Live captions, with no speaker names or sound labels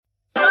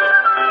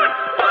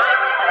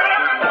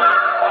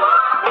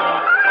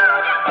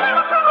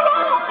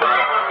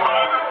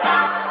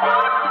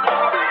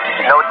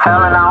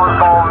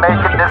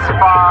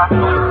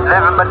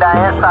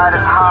inside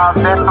is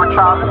hard. Been through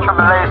trials and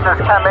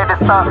tribulations. Can't make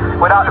this up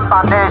without the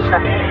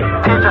foundation.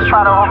 Teachers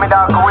try to hold me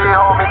down, go we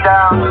hold me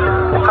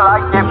down until I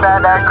get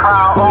back that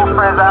crown. Old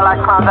friends act like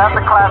clowns, that's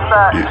a class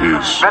act.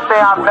 Good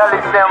thing I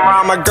belly sim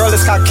around. My girl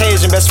is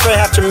Caucasian, best friend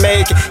have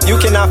Jamaican. You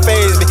cannot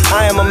phase me,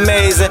 I am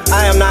amazing.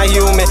 I am not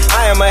human,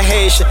 I am a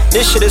Haitian.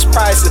 This shit is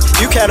priceless,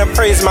 you can't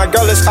appraise me. My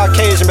girl is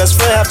Caucasian, best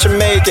friend have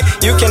Jamaican.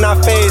 You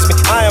cannot phase me,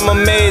 I am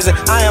amazing.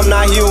 I am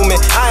not human,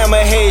 I am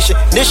a Haitian.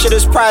 This shit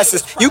is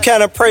priceless, you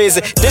can't appraise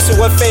it. This is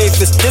what faith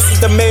is, this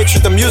is the matrix.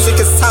 The music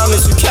is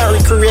timeless, you can't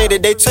recreate it.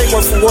 They take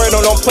word for word,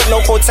 don't put no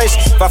quotation.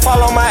 If I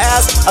fall on my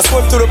ass, I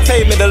swim through the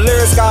pavement. The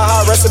lyrics got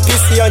hard, rest in peace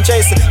to young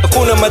Jason.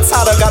 Hakuna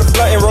Matata, got a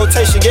blunt in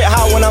rotation. Get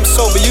high when I'm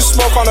sober, you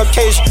smoke on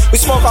occasion. We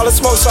smoke all the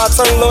smoke, so I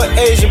turn a little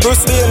Asian.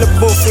 Bruce Lee in the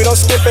booth, we don't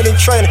skip any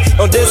training.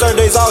 No desert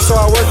days off, so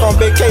I work on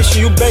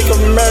vacation. You bake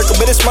of America,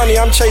 but it's money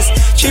I'm chasing.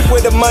 Cheap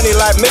with the money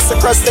like Mr.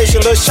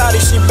 Crustacean. Little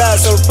shawty, she bad,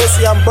 so the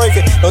pussy I'm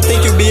breaking. Don't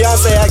think you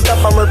Beyonce, act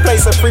up, I'm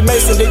replacing.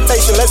 Freemason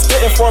dictation, let's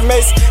get in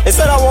formation. They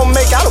said I won't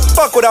make it, how the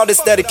fuck without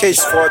this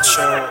dedication?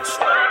 Fortune.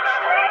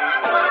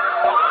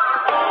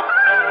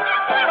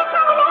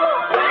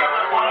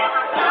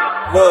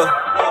 Look,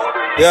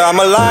 yeah, I'm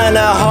a lion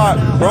at heart.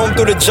 Roam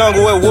through the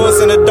jungle with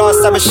wolves in the dark.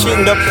 Stab a sheet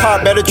in the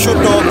park. Better truth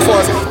know a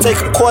course. Take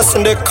a course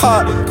in the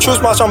cart.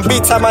 Truth march on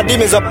beat, tie my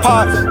demons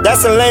apart.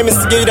 That's the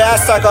lamest to give you the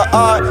ass like an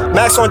art.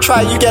 Max on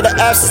track, you get the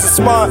absence of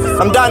smart.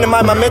 I'm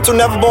dynamite, my mental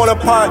never born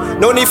apart.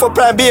 No need for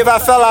plan B if I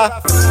fell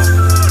out.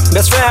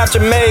 Best friend have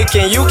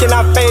Jamaican, you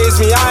cannot phase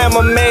me. I am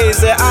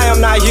amazing, I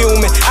am not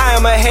human. I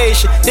am a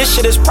Haitian, this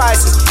shit is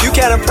priceless. You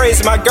can't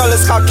appraise it, my girl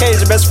is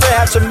Caucasian. Best friend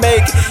have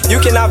Jamaican,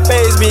 you cannot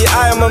phase me.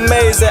 I am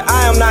amazing,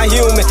 I am not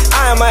human.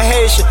 I am a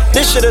Haitian,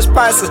 this shit is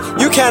priceless.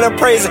 You can't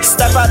appraise it.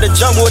 Step out the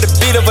jungle with the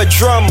beat of a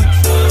drum.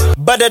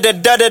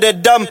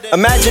 But-da-da-da-da-da-dum.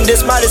 Imagine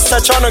this Midas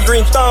touch on a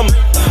green thumb.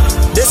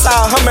 This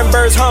how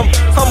hummingbirds hum.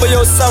 Humble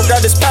yourself,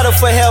 grab this paddle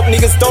for help.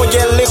 Niggas don't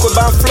get liquid,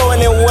 but I'm flowing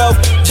in wealth.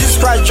 Jesus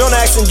Christ,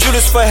 Jonah asking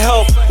Judas for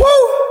help. Woo!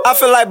 I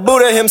feel like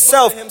Buddha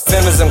himself.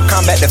 Feminism,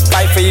 combat, the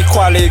fight for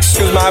equality.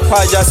 Excuse my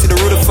apology, I see the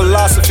root of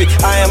philosophy.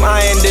 I am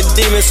the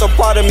demon, so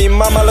pardon me.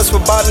 Mama loves for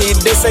botany,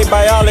 this ain't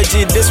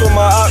biology. This with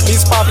my art,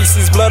 these poppy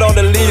seeds, blood on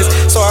the leaves.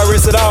 So I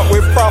risk it out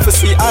with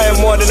prophecy. I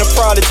am more than a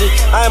prodigy,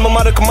 I am a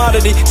mother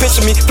commodity.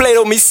 Picture me,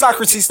 Plato, me,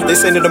 Socrates. They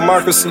say the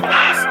democracy.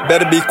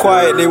 Better be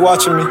quiet, they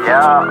watching me.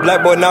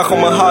 Black boy knock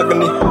on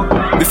mahogany.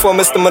 Before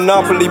Mr.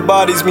 Monopoly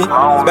bodies me.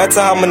 Back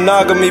to how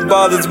monogamy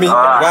bothers me.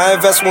 Why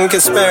invest when we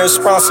can spend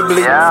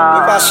responsibly? If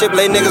I ship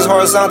lay niggas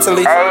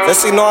horizontally.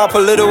 Let's ignore our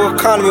political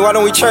economy. Why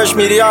don't we church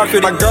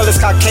mediocrity? My girl is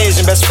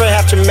Caucasian, best friend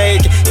have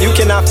Jamaican. You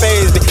cannot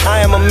phase me,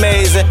 I am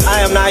amazing.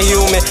 I am not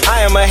human,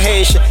 I am a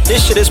Haitian.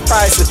 This shit is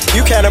priceless,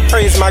 you can't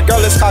appraise me. My girl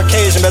is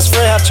Caucasian, best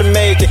friend have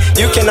Jamaican.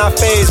 You cannot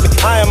phase me,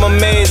 I am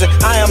amazing.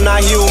 I am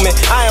not human,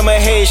 I am a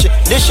Haitian.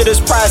 This shit is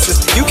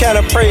priceless, you can't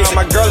appraise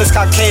me. My girl is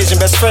Caucasian,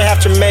 best friend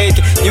have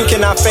Jamaican. You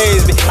cannot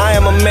phase me, I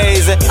am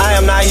amazing. I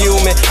am not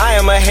human, I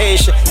am a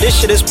Haitian. This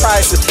shit is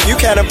priceless, you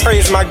can't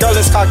appraise me. My girl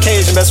is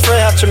Caucasian, best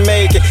friend have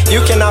Jamaican.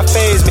 You cannot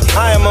phase me,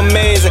 I am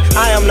amazing.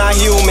 I am not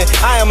human,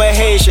 I am a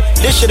Haitian.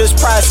 This shit is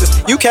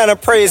priceless, you can't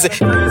appraise it.